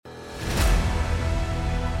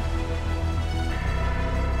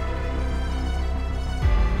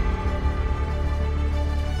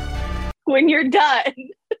when you're done.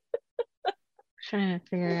 Trying to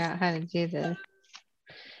figure out how to do this.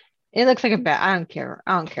 It looks like a bet. I don't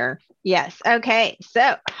care. Yes. Okay.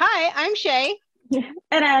 So, hi, I'm Shay.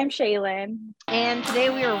 And I'm Shaylin. And today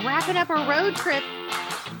we are wrapping up our road trip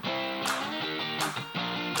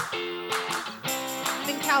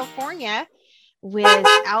in California with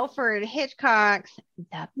Alfred Hitchcock's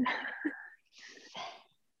The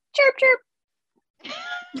Chirp, chirp.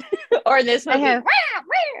 Or this movie.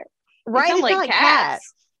 Right? It sounds like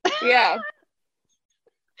cats. Yeah.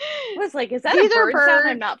 I was like, is that These a are bird sound birds.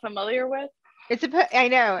 I'm not familiar with? I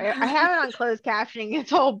know. I have it on closed captioning.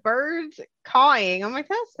 It's all birds cawing. I'm like,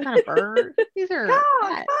 that's not a bird. These are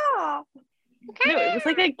cats. No, it was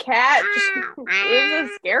like a cat. It was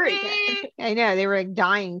a scary cat. I know. They were like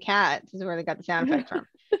dying cats is where they got the sound effects from.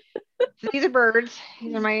 So these are birds.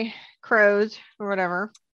 These are my crows or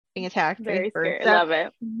whatever being attacked. Very birds. scary. Love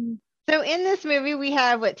it. So in this movie, we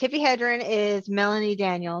have what Tippi Hedren is Melanie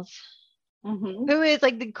Daniels, who is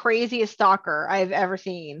like the craziest stalker I've ever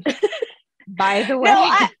seen. By the way.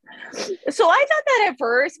 So I thought that at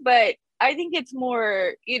first, but I think it's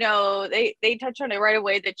more, they touch on it right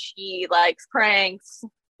away that she likes pranks.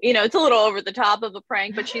 It's a little over the top of a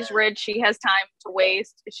prank, but she's rich. She has time to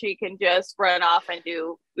waste. She can just run off and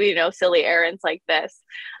do, silly errands like this.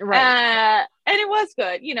 Right. And it was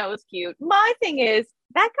good. It was cute. My thing is,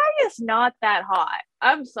 that guy is not that hot.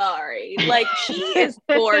 I'm sorry. Like, she is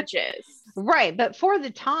gorgeous. Right. But for the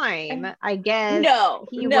time, I guess.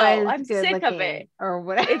 I'm sick of it. Or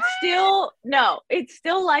whatever. It's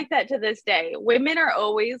still like that to this day. Women are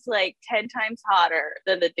always like 10 times hotter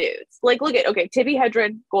than the dudes. Like, Tippi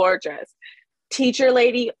Hedren, gorgeous. Teacher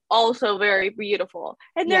lady, also very beautiful.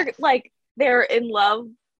 And they're in love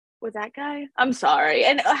with that guy. I'm sorry.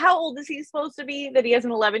 And how old is he supposed to be that he has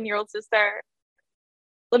an 11-year-old sister?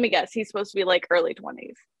 Let me guess. He's supposed to be like early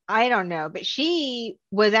 20s. I don't know, but she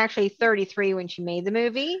was actually 33 when she made the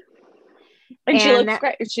movie. And she looks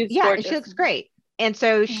great. She's gorgeous. She looks great. And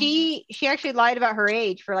so she actually lied about her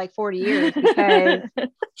age for like 40 years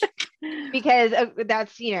because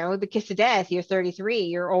that's, the kiss of death. You're 33.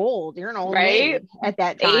 You're old. You're an old lady at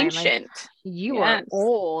that time. Ancient. Like, you are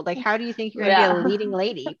old. Like, how do you think you're going to be a leading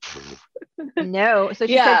lady? No. So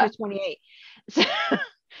she said she was 28. So,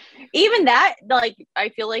 even that, like, I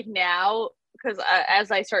feel like now, because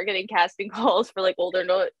as I start getting casting calls for like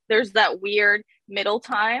older, there's that weird middle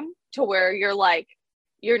time to where you're like,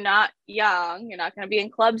 you're not young, you're not going to be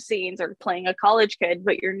in club scenes or playing a college kid,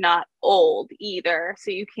 but you're not old either,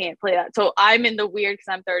 so you can't play that. So I'm in the weird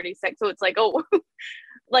because I'm 36, so it's like,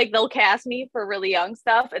 like they'll cast me for really young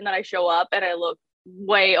stuff, and then I show up and I look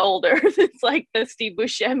way older. It's like the Steve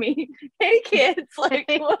Buscemi, hey kids, like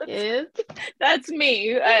that's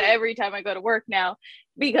me every time I go to work now,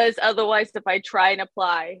 because otherwise if I try and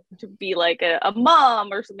apply to be like a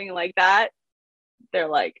mom or something like that, they're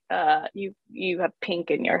like, you have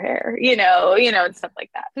pink in your hair, and stuff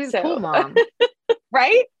like that. Who's cool mom?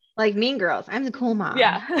 Right? Like Mean Girls. I'm the cool mom.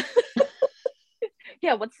 Yeah.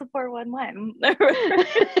 Yeah, what's the 411?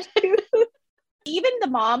 Even the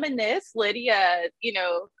mom in this, Lydia,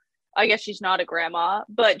 I guess she's not a grandma,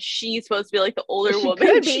 but she's supposed to be like the older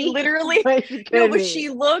woman. She literally,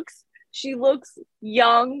 she looks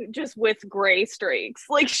young, just with gray streaks.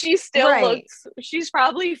 Like, she still looks, she's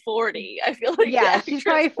probably 40. I feel like, she's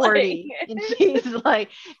probably 40. And she's like,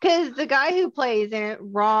 because the guy who plays in it,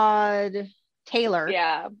 Rod Taylor,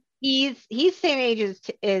 he's same age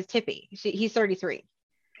as Tippi. He's 33.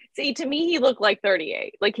 See, to me, he looked like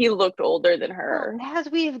 38. Like, he looked older than her. Well,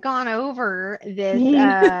 as we've gone over this,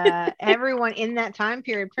 everyone in that time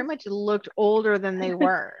period pretty much looked older than they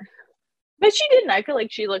were. But she didn't. I feel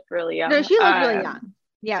like she looked really young. No, she looked really young.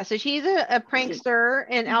 Yeah, so she's a prankster,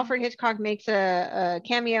 and Alfred Hitchcock makes a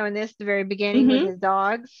cameo in this at the very beginning with his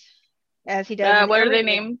dogs, as he does. What are they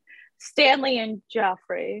named? Stanley and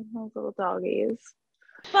Joffrey, those little doggies.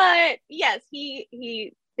 But yes,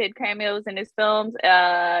 he did cameos in his films. He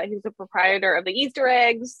was a proprietor of the Easter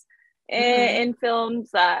eggs in films.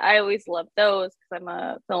 I always loved those because I'm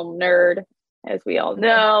a film nerd, as we all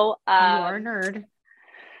know. You are a nerd.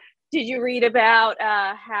 Did you read about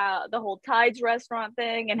how the whole Tides restaurant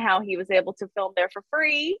thing and how he was able to film there for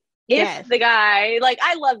free? Yes. If the guy, like,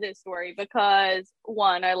 I love this story because,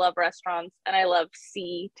 one, I love restaurants and I love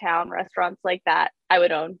sea-town restaurants like that. I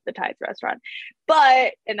would own the Tides restaurant.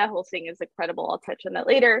 And that whole thing is incredible. I'll touch on that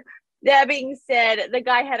later. That being said, the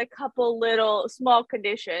guy had a couple little small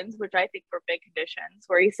conditions, which I think were big conditions,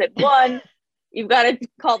 where he said, one, you've got to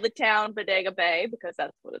call the town Bodega Bay because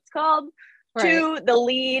that's what it's called. Right. Two, the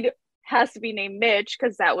lead has to be named Mitch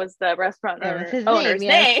because that was the restaurant owner's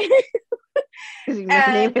name. Because you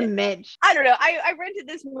name him Mitch. I don't know. I rented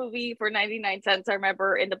this movie for 99 cents, I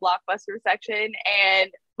remember, in the Blockbuster section.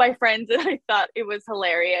 And my friends and I thought it was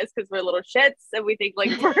hilarious because we're little shits and we think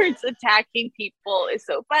like birds attacking people is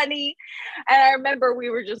so funny. And I remember we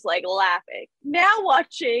were just like laughing. Now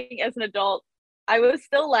watching as an adult, I was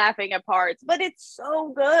still laughing at parts, but it's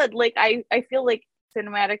so good. Like I feel like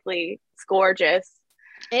cinematically it's gorgeous.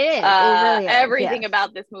 It is. It really is. Everything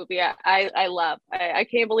about this movie I love. I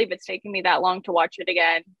can't believe it's taken me that long to watch it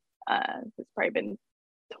again. It's probably been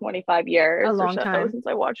 25 years a long time since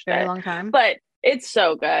I watched it. A long time. But it's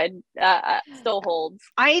so good. Still holds.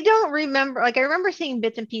 I don't remember, like I remember seeing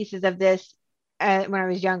bits and pieces of this when I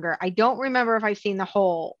was younger. I don't remember if I've seen the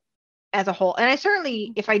whole as a whole. And I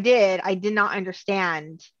certainly, if I did not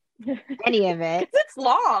understand any of it. It's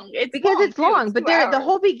long. It's long, but the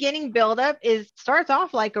whole beginning buildup starts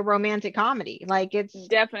off like a romantic comedy. Like it's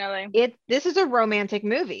definitely this is a romantic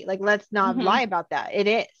movie. Like let's not lie about that. It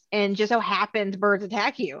is. And just so happens birds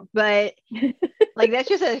attack you. But like that's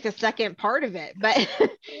just like a second part of it. But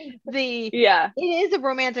it is a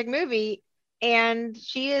romantic movie and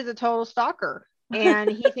she is a total stalker.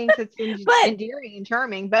 And he thinks it's endearing and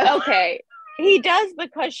charming. But okay. He does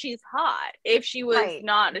because she's hot. If she was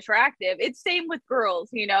not attractive, it's same with girls,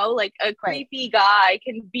 you know, like a creepy guy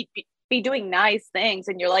can be doing nice things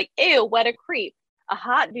and you're like, ew, what a creep. A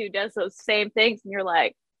hot dude does those same things and you're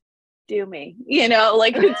like, do me, you know,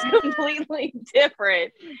 like it's completely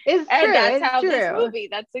different. It's and true. That's how this movie,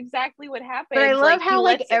 that's exactly what happened. But I love how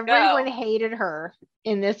like everyone hated her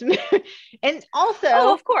in this movie. And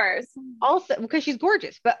also, of course, because she's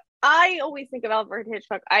gorgeous. But I always think of Alfred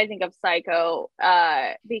Hitchcock, I think of Psycho,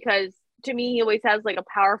 because to me he always has like a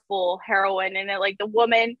powerful heroine and like the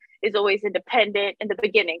woman is always independent in the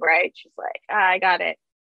beginning, right? She's like, I got it,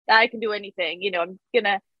 I can do anything, you know, I'm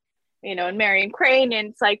gonna, you know, and Marion Crane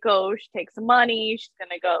in Psycho, she takes some money, she's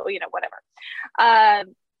gonna go, you know, whatever.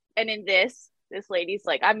 And in this lady's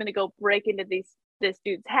like, I'm gonna go break into this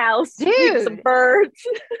dude's house, dude, some birds.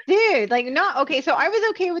 Dude, like not okay. So I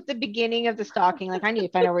was okay with the beginning of the stalking. Like I need to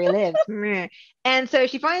find out where he lives. And so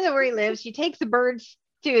she finds out where he lives. She takes the birds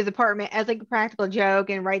to his apartment as like a practical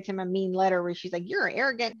joke and writes him a mean letter where she's like, you're an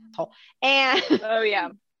arrogant asshole. And oh yeah.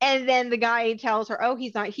 And then the guy tells her, oh,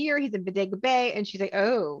 he's not here, he's in Bodega Bay. And she's like,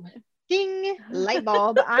 oh, ding, light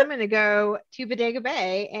bulb. I'm gonna go to Bodega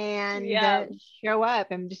Bay and show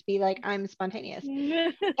up and just be like, I'm spontaneous.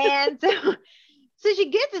 And so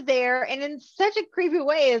she gets there and in such a creepy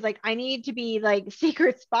way is like, I need to be like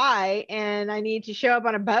secret spy and I need to show up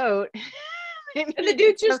on a boat. And the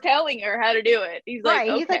dude's just telling her how to do it. He's like,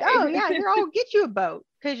 he's like, oh yeah, here, I'll get you a boat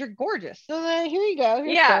because you're gorgeous. So here you go.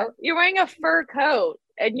 You're wearing a fur coat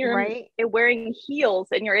and you're wearing heels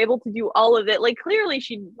and you're able to do all of it. Like clearly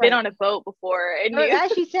she'd been on a boat before. And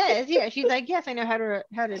as she says, she's like, yes, I know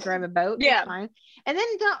how to drive a boat. Yeah, fine. And then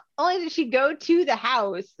not only did she go to the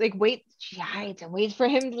house, like she hides and waits for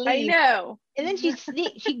him to leave. I know. And then she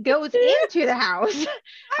goes into the house.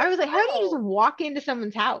 I was like, how do you just walk into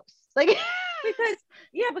someone's house? Like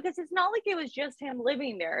because it's not like it was just him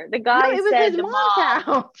living there. The guy said the mom's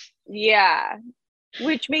house. Yeah.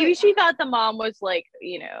 Which maybe she thought the mom was like,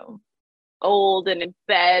 you know, old and in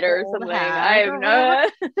bed or something. I have no.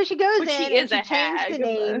 So she goes in and she changed the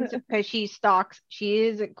names because she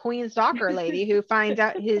is a queen stalker lady who finds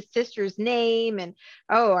out his sister's name and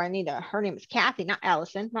her name is Kathy, not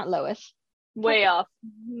Allison, not Lois. Way off.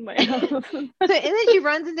 So and then she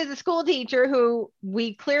runs into the school teacher who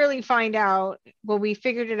we clearly find out, we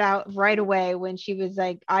figured it out right away when she was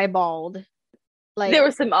like eyeballed. Like there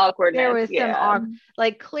was some awkwardness. There was some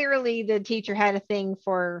like clearly the teacher had a thing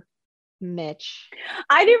for Mitch.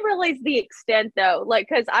 I didn't realize the extent though, like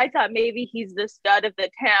because I thought maybe he's the stud of the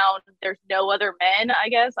town. There's no other men, I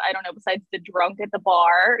guess. I don't know, besides the drunk at the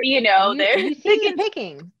bar. You know, these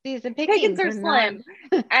pickings are slim.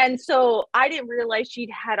 And so I didn't realize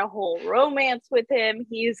she'd had a whole romance with him.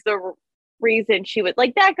 He's the reason she was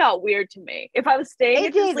like, that got weird to me. If I was staying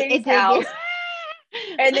at this lady's house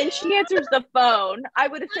and then she answers the phone, I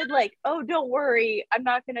would have said like, oh, don't worry, I'm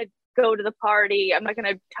not gonna go to the party, I'm not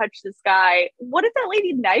gonna touch this guy. What if that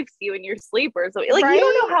lady knifes you in your sleep or something? Like, you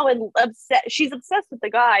don't know how upset she's obsessed with the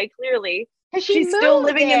guy. Clearly she's still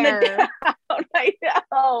living in the town. I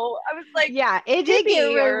know. I was like, yeah, it did get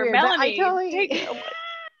really weird. Melanie,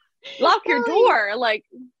 lock your door. Like,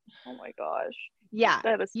 oh my gosh, yeah,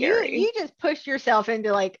 that was scary. You just pushed yourself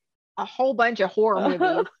into like a whole bunch of horror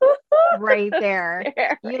movies right there.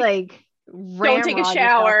 You like don't take a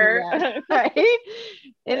shower. Right?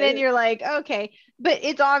 And then you're like, okay, but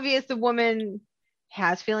it's obvious the woman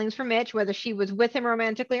has feelings for Mitch, whether she was with him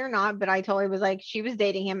romantically or not. But I totally was like, she was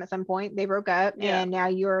dating him at some point. They broke up, and now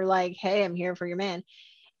you're like, hey, I'm here for your man.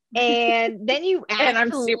 And then you asked and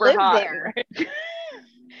I'm to super live hot. there.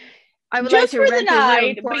 I would just like to for rent the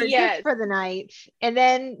night, a room but yes. just for the night. And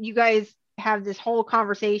then you guys have this whole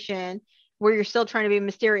conversation where you're still trying to be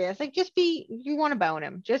mysterious. Like, just be, you want to bone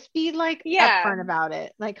him. Just be like upfront about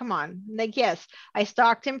it. Like, come on. Like, yes, I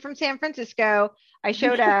stalked him from San Francisco. I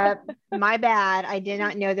showed up. My bad. I did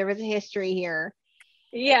not know there was a history here.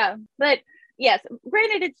 Yeah, but yes,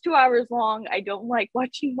 granted it's 2 hours long. I don't like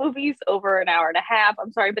watching movies over an hour and a half.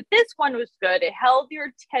 I'm sorry, but this one was good. It held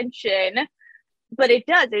your attention, but it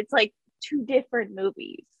does. It's like two different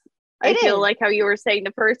movies. I feel like how you were saying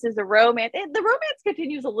the first is a romance. The romance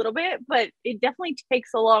continues a little bit, but it definitely takes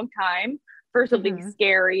a long time for something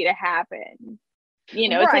scary to happen. You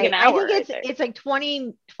know, it's like an hour. I think it's like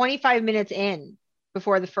 25 minutes in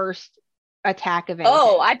before the first attack of anything.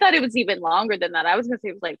 Oh, I thought it was even longer than that. I was gonna say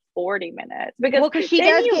it was like 40 minutes because she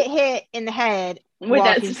does get hit in the head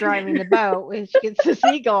while she's driving the boat, which gets the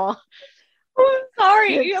seagull. Oh, I'm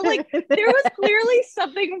sorry. You're like, there was clearly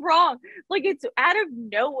something wrong. Like, it's out of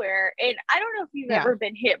nowhere. And I don't know if you've ever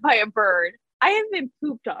been hit by a bird. I have been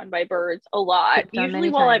pooped on by birds a lot. Usually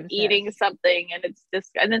while I'm eating something, and it's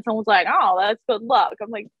just, and then someone's like, "Oh, that's good luck."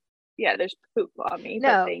 I'm like, "Yeah, there's poop on me." No,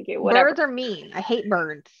 but thank you. Whatever. Birds are mean. I hate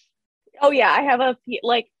birds. Oh yeah, I have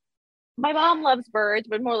like. My mom loves birds,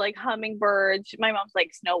 but more like hummingbirds. My mom's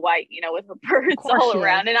like Snow White, you know, with her birds all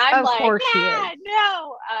around. And I'm like, yeah,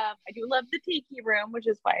 no. I do love the tiki room, which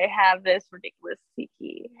is why I have this ridiculous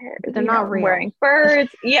tiki hair. They're not real. Wearing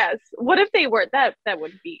birds. Yes. What if they were? That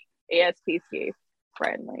would be ASPCA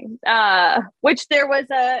friendly. Which there was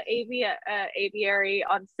a aviary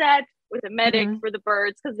on set with a medic for the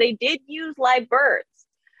birds, because they did use live birds.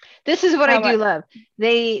 This is what I do love.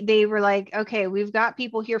 They were like, okay, we've got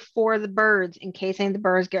people here for the birds in case any of the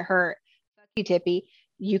birds get hurt. Fuck you, Tippy.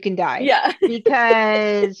 You can die. Yeah.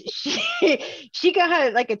 Because she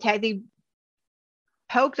got like attacked. They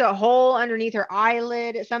poked a hole underneath her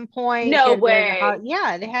eyelid at some point. No way.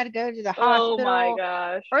 They had to go to the hospital. Oh my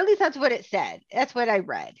gosh. Or at least that's what it said. That's what I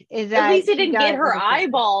read. Is that at least it didn't get her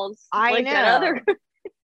eyeballs. I like know. That other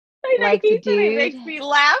like the dude. It makes me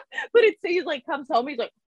laugh. But he like comes home, he's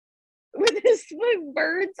like, with his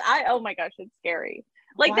birds. Oh my gosh, it's scary.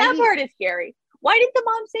 Like, that part is scary. Why didn't the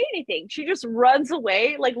mom say anything? She just runs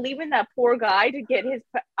away, like leaving that poor guy to get his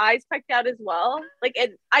eyes pecked out as well. Like,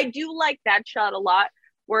 and I do like that shot a lot,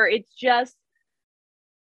 where it's just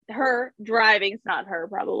her driving. It's not her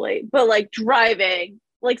probably, but like driving.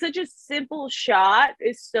 Like, such a simple shot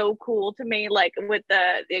is so cool to me. Like with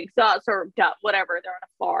the exhaust or whatever, they're on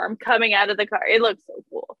a farm coming out of the car. It looks so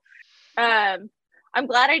cool. I'm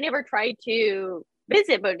glad I never tried to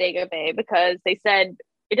visit Bodega Bay, because they said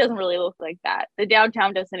it doesn't really look like that. The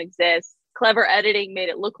downtown doesn't exist. Clever editing made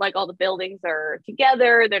it look like all the buildings are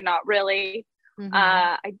together. They're not really.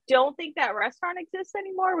 I don't think that restaurant exists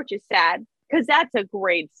anymore, which is sad, because that's a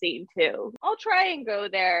great scene too. I'll try and go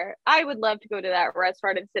there. I would love to go to that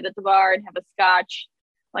restaurant and sit at the bar and have a scotch.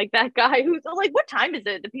 Like that guy who's like, what time is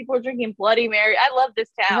it? The people are drinking Bloody Mary. I love this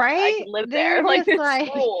town. Right? I can live there. Like,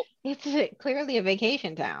 it's cool. It's clearly a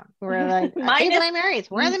vacation town. We're like, Bloody Marys.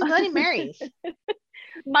 Where are the Bloody Marys?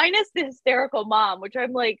 Minus the hysterical mom, which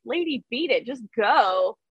I'm like, lady, beat it. Just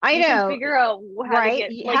go. I know. Figure out how to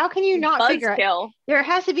get, like, how can you not figure out? There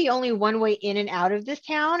has to be only one way in and out of this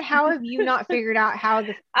town. How have you not figured out how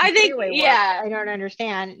the freeway works? I don't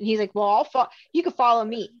understand. And he's like, well, you can follow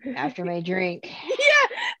me after my drink.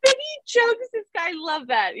 Yeah, then he chokes this guy. I love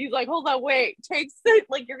that. He's like, hold on, wait.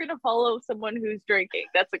 Like, you're gonna follow someone who's drinking.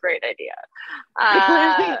 That's a great idea.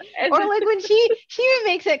 Or like when she even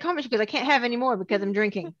makes that comment, she goes, I can't have any more because I'm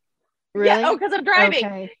drinking. Really? Yeah. Oh, because I'm driving.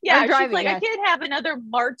 Okay. Yeah. She's like, I can't have another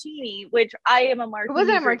martini, which I am a martini. It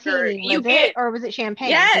wasn't a martini. Or was it champagne?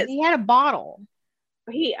 Yes. He had a bottle.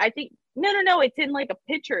 I think, no. It's in like a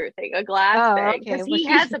pitcher thing, a glass thing. Because he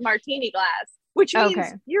has a martini glass, which means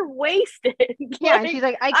you're wasted. Yeah. And she's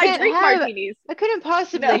like, I drink martinis. I couldn't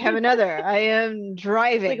possibly have another. I am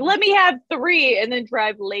driving. Like, let me have 3 and then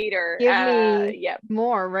drive later. Give me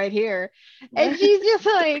more right here. And she's just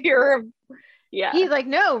like, yeah. He's like,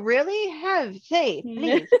 no, really? Say,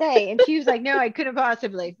 please, say. And she was like, no, I couldn't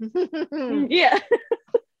possibly. Yeah.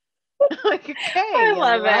 Like, okay. I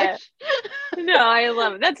love it. No, I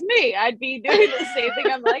love it. That's me. I'd be doing the same thing.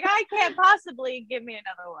 I'm like, I can't possibly give me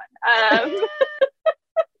another one.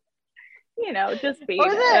 You know, just be.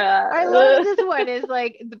 I love this one is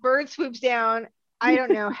like the bird swoops down. I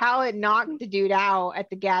don't know how it knocked the dude out at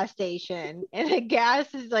the gas station, and the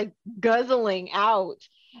gas is like guzzling out.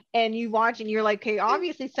 and you watch and you're like, okay,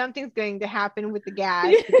 obviously something's going to happen with the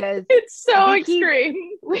gas because it's so extreme.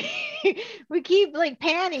 We keep like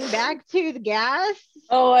panning back to the gas.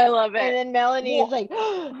 Oh, I love it. And then Melanie is like,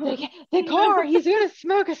 oh, the car, he's gonna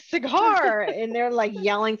smoke a cigar. And they're like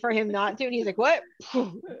yelling for him not to. And he's like, what?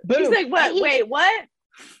 Boom. He's like, what? Wait, what?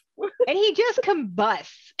 And he just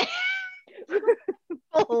combusts.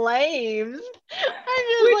 Flames.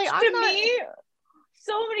 Me,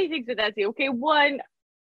 so many things with that scene. Okay, one,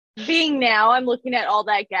 being now, I'm looking at all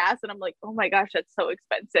that gas and I'm like, oh my gosh, that's so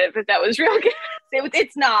expensive. If that was real gas,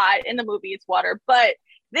 it's not. In the movie, it's water. But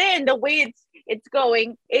then the way it's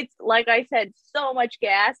going, it's like I said, so much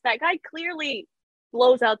gas. That guy clearly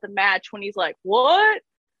blows out the match when he's like, what?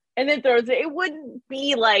 And then throws it. It wouldn't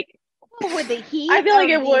be like, with the heat. I feel like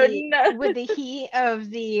it wouldn't. With the heat of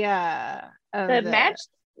the match.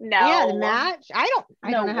 No. Yeah, the match. I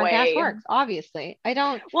don't know how gas works. Obviously, I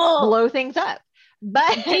don't blow things up.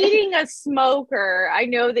 But dating a smoker, I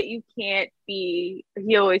know that you can't be.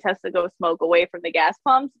 He always has to go smoke away from the gas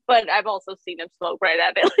pumps. But I've also seen him smoke right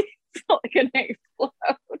at it, like an explode.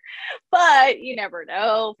 But you never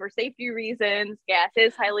know. For safety reasons, gas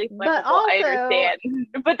is highly flammable. I understand.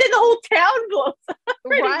 But then the whole town blows up.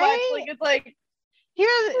 Pretty much. Like it's like.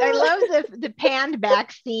 I love the panned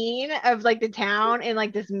back scene of like the town and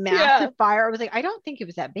like this massive fire. I was like, I don't think it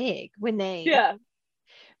was that big when they. Yeah.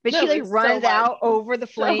 But she like runs out over the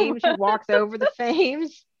flames. She walks over the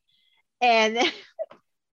flames, and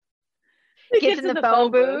gets in the phone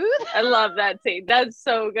booth. I love that scene. That's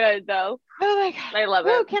so good, though. Oh my god, I love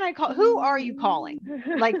it. Who can I call? Who are you calling?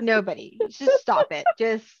 Like nobody. Just stop it.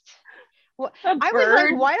 Just. Well, I was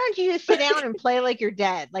like, why don't you just sit down and play like you're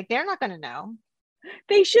dead? Like they're not gonna know.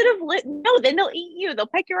 They should have lit. No, then they'll eat you. They'll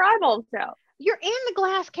peck your eyeballs out. You're in the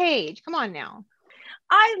glass cage. Come on now.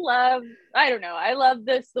 I don't know. I love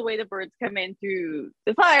the way the birds come in through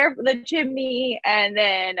the fire, the chimney, and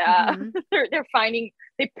then they're finding,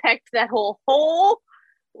 they pecked that whole hole.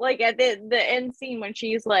 Like at the end scene when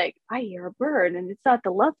she's like, I hear a bird and it's not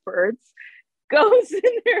the lovebirds. Goes in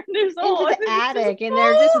there and there's a hole. Into the attic and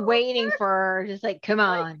they're just waiting for her, just like, come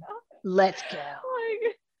on, let's go.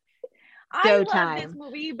 I love this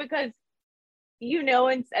movie because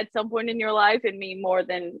at some point in your life, and me more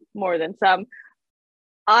than some,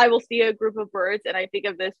 I will see a group of birds and I think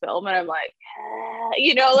of this film and I'm like,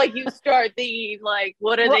 like you start the like,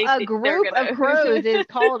 what are they? A group of crows is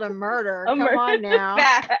called a murder. Come on now.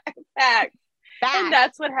 Fact. And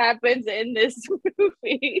that's what happens in this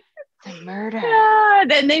movie. It's a murder. Yeah,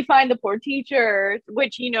 then they find the poor teacher,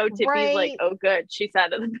 which Tippy's like, oh good, she's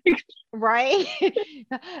out of the picture. Right?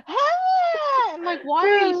 I'm like, why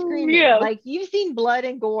are you screaming? Yeah. Like you've seen blood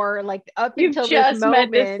and gore like up until this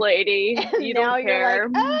moment. Met this lady. You don't care. You're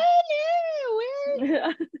like, oh no,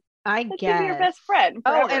 where? I guess your best friend.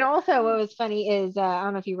 Forever. Oh, and also what was funny is I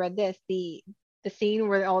don't know if you read this, the scene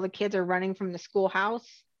where all the kids are running from the schoolhouse.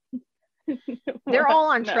 They're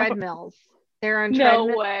all on treadmills. They're on treadmills.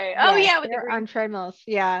 No way. Oh yeah, they're on treadmills.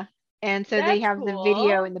 Yeah. And so they have the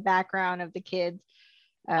video in the background of the kids.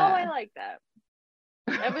 I like that.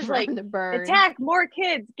 I was like, the bird. Attack more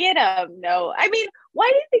kids, get them. No, I mean,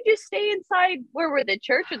 why didn't they just stay inside? Where were the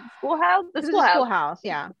church or the schoolhouse? The schoolhouse,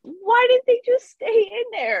 yeah. Why didn't they just stay in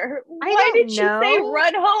there? Why did she say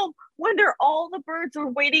run home when all the birds were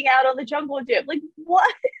waiting out on the jungle gym? Like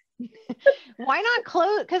what? Why not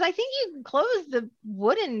close? Because I think you can close the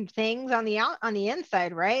wooden things on the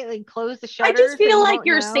inside, right? Like close the shutters. I just feel like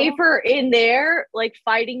you're safer in there, like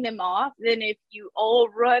fighting them off, than if you all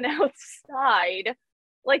run outside.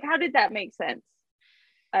 Like, how did that make sense?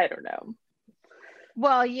 I don't know.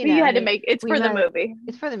 Well, you had to make it's for the movie.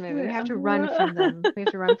 It's for the movie. We have to run from them.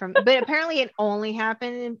 But apparently, it only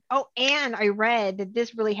happened. And I read that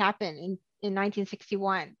this really happened in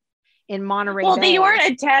 1961. In Monterey Bay. They weren't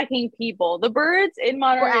attacking people. The birds in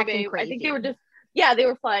Monterey Bay, I think they were just, they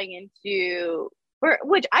were flying into,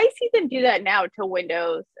 which I see them do that now to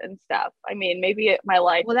windows and stuff. I mean, maybe my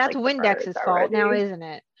life. Well, that's like Windex's fault now, isn't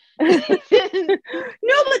it? No,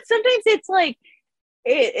 but sometimes it's like,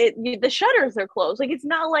 the shutters are closed. Like it's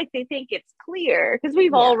not like they think it's clear because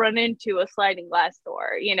we've all run into a sliding glass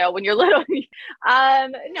door, when you're little.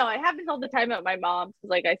 No, it happens all the time at my mom's.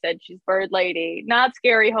 Like I said, she's Bird Lady, not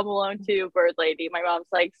scary. Home Alone 2, Bird Lady. My mom's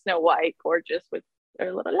like Snow White, gorgeous with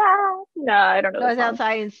her little laugh. No, I don't know. Goes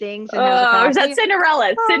outside and sings. Oh, is that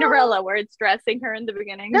Cinderella? Oh. Cinderella, where it's dressing her in the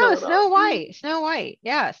beginning. No, Snow White. Snow White.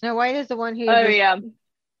 Yeah, Snow White is the one who. Oh yeah.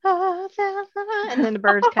 And then the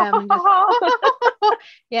birds come and just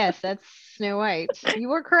yes, that's Snow White. You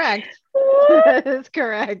were correct. That's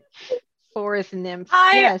correct. forest nymph.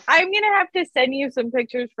 I'm Yes. gonna have to send you some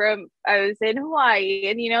pictures from. I was in Hawaii,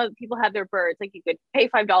 and people have their birds. Like you could pay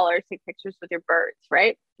 $5, take pictures with your birds,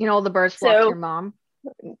 right? All the birds flock to your mom.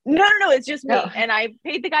 No, it's just me. Oh. And I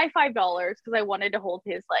paid the guy $5 because I wanted to hold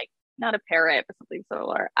his, like, not a parrot, but something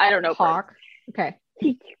similar. I don't know. Hawk. Birds. Okay.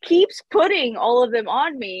 He keeps putting all of them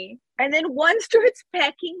on me, and then one starts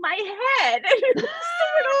pecking my head. And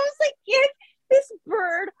I was like, get this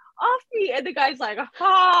bird off me. And the guy's like,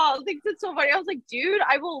 thinks it's so funny. I was like, dude,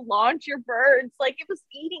 I will launch your birds. Like, it was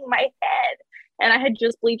eating my head. And I had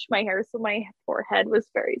just bleached my hair, so my forehead was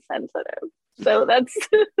very sensitive. So that's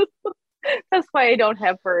why I don't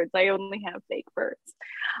have birds. I only have fake birds.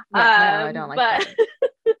 Yeah, no, I don't like birds.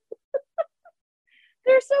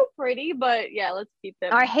 They're so pretty, but yeah, let's keep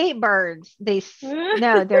them. I hate birds.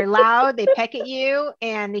 They're loud, they peck at you,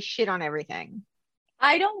 and they shit on everything.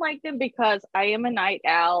 I don't like them because I am a night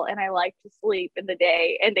owl and I like to sleep in the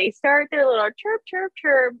day, and they start their little chirp, chirp,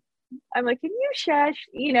 chirp. I'm like, can you shush?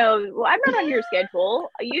 I'm not on your schedule.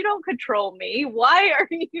 You don't control me. Why are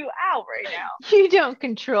you out right now? You don't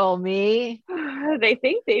control me. They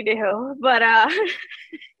think they do, but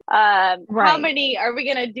right. How many are we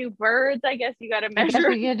gonna do? Birds? I guess you got to measure.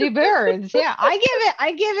 We're gonna do birds. Yeah, I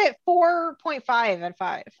give it 4.5 out of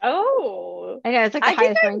 5. Oh, I know, it's like the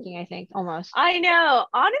highest ranking, I think, almost. I know.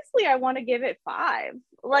 Honestly, I want to give it 5.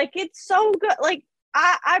 Like, it's so good. Like,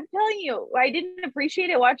 I'm telling you, I didn't appreciate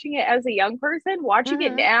it watching it as a young person. Watching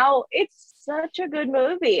it now, it's such a good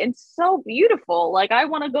movie and so beautiful. Like, I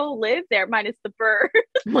want to go live there, minus the birds.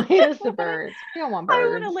 Minus the birds. You don't want birds. I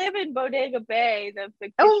want to live in Bodega Bay.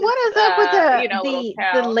 What is up with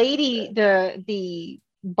the lady, the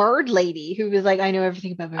bird lady who was like, I know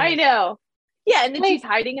everything about birds. I know. Yeah, and then she's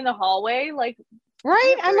hiding in the hallway, like.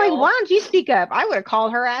 Right? I'm like, why don't you speak up? I would have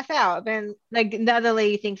called her ass out. And like, the other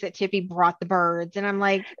lady thinks that Tippy brought the birds. And I'm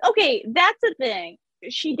like, okay, that's the thing.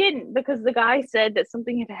 She didn't, because the guy said that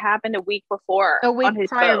something had happened a week before. A week on his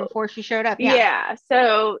prior boat. Before she showed up. Yeah.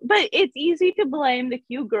 So, but it's easy to blame the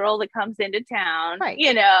cute girl that comes into town. Right.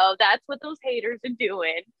 That's what those haters are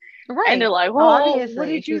doing. Right. And they're like, what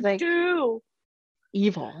did you do?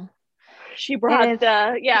 Evil. She brought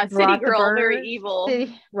city girl, very evil.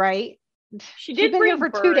 Right. She did bring for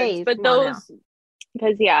birds, 2 days, but those,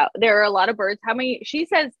 because there are a lot of birds. How many? She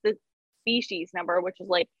says the species number, which is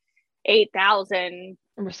like 8,000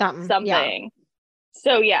 or something. Yeah.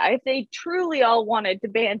 So if they truly all wanted to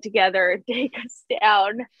band together and take us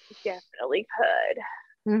down, definitely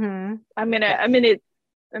could. Mm-hmm. I'm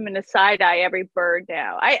gonna side eye every bird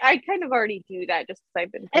now. I kind of already do that just because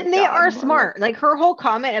I've been. And they are smart. Like her whole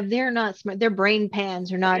comment of they're not smart. Their brain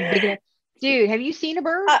pans are not big enough. Dude, have you seen a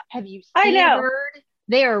bird? Have you seen a bird?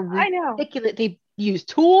 They are ridiculous. They use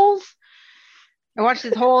tools. I watched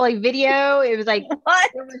this whole video. It was like,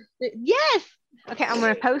 what? Yes. Okay, I'm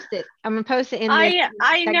gonna post it. In this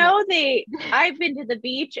I know I've been to the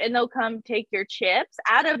beach and they'll come take your chips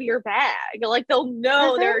out of your bag. Like, they'll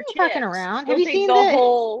know they're fucking around. Have you seen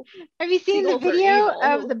the video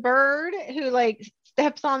of the bird who like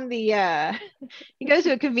steps on the he goes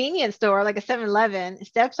to a convenience store like a 7-Eleven,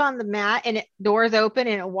 steps on the mat, and doors open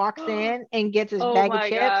and it walks in and gets his bag of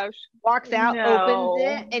chips, walks out, opens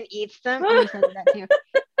it and eats them. I'm gonna send that to you.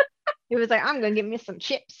 It was like, I'm gonna get me some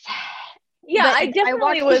chips. Yeah, but I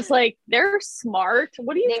definitely was like, they're smart.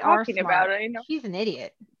 What are you talking about? I know she's an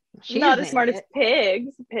idiot. She's not as smart as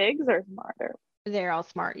pigs. Pigs are smarter. They're all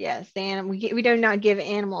smart, yes. And we do not give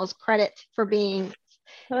animals credit for being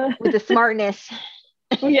with the smartness.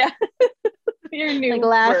 Yeah. Your new like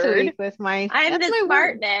last word. Week with my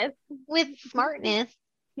smartness. With smartness.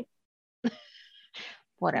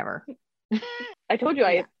 Whatever. I told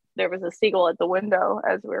you there was a seagull at the window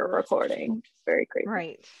as we were recording. It's very creepy.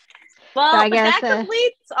 Right. Well, I guess that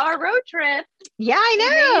completes our road trip. Yeah,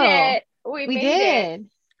 I know. We made it.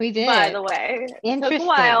 We did. By the way, interesting. Took a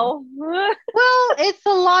while. Well, it's a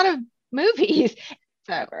lot of movies.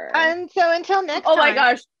 And so until next time. Oh my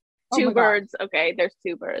gosh. Two birds. God. Okay, there's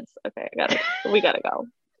 2 birds. Okay, we gotta go.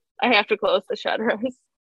 I have to close the shutters.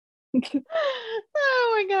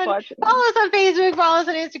 Oh my god. Follow us on Facebook, follow us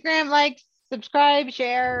on Instagram, like, subscribe,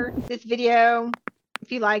 share this video.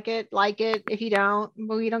 If you like it. If you don't,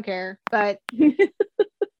 well, we don't care. But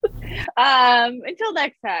until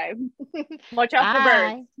next time. Watch out for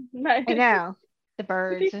birds. I know. The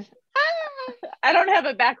birds. I don't have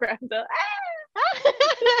a background though.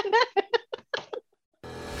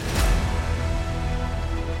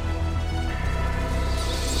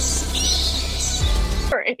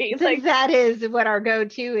 Since that is what our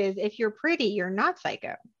go-to is, if you're pretty, you're not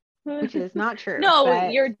psycho, which is not true. No,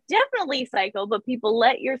 you're definitely psycho, but people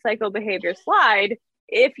let your psycho behavior slide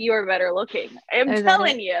if you're better looking. I'm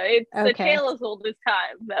telling you, it's the tale as old as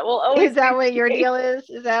time. That will always. Is that what your deal is?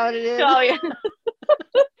 Is that what it is? Oh yeah.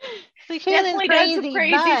 So Shaylin's crazy, does some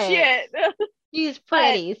crazy shit. She's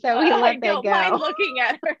pretty, so we let that go. I don't mind looking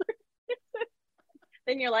at her.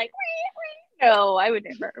 Then you're like, no, I would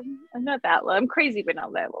never. I'm not that low. I'm crazy, but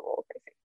not that low.